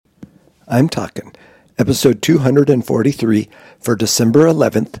I'm Talking, episode 243 for December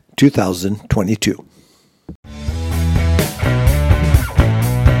 11th, 2022.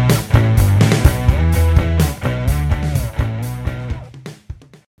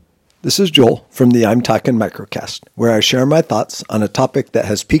 This is Joel from the I'm Talking Microcast, where I share my thoughts on a topic that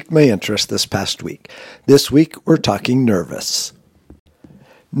has piqued my interest this past week. This week, we're talking nervous.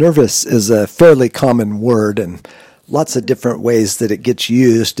 Nervous is a fairly common word and lots of different ways that it gets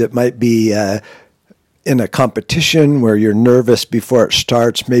used. It might be in a competition where you're nervous before it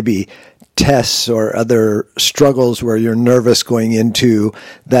starts, maybe tests or other struggles where you're nervous going into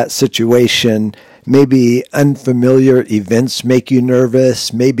that situation. Maybe unfamiliar events make you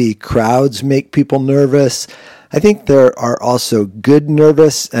nervous. Maybe crowds make people nervous. I think there are also good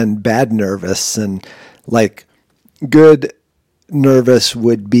nervous and bad nervous. And like good nervous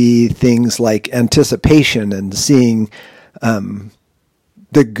would be things like anticipation and seeing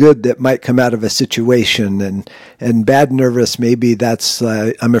the good that might come out of a situation, and bad nervous, maybe that's,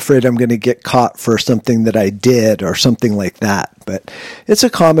 I'm afraid I'm going to get caught for something that I did or something like that. But it's a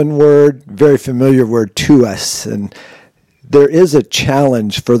common word, very familiar word to us, and there is a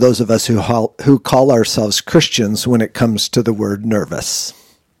challenge for those of us who call ourselves Christians when it comes to the word nervous.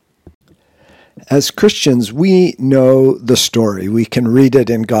 As Christians, we know the story. We can read it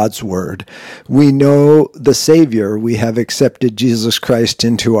in God's Word. We know the Savior. We have accepted Jesus Christ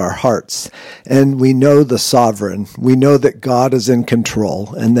into our hearts. And we know the Sovereign. We know that God is in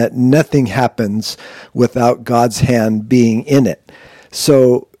control and that nothing happens without God's hand being in it.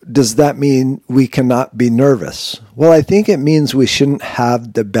 So, does that mean we cannot be nervous? Well, I think it means we shouldn't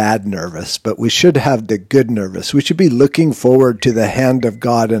have the bad nervous, but we should have the good nervous. We should be looking forward to the hand of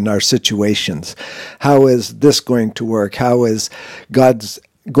God in our situations. How is this going to work? How is God's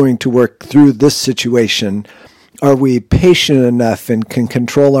going to work through this situation? Are we patient enough and can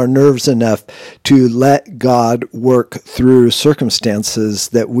control our nerves enough to let God work through circumstances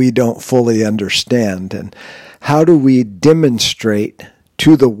that we don't fully understand? And how do we demonstrate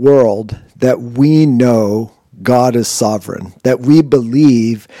to the world that we know God is sovereign, that we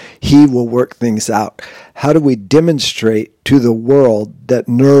believe He will work things out? How do we demonstrate to the world that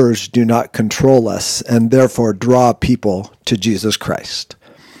nerves do not control us and therefore draw people to Jesus Christ?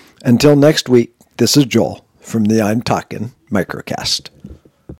 Until next week, this is Joel from the I'm Talking Microcast.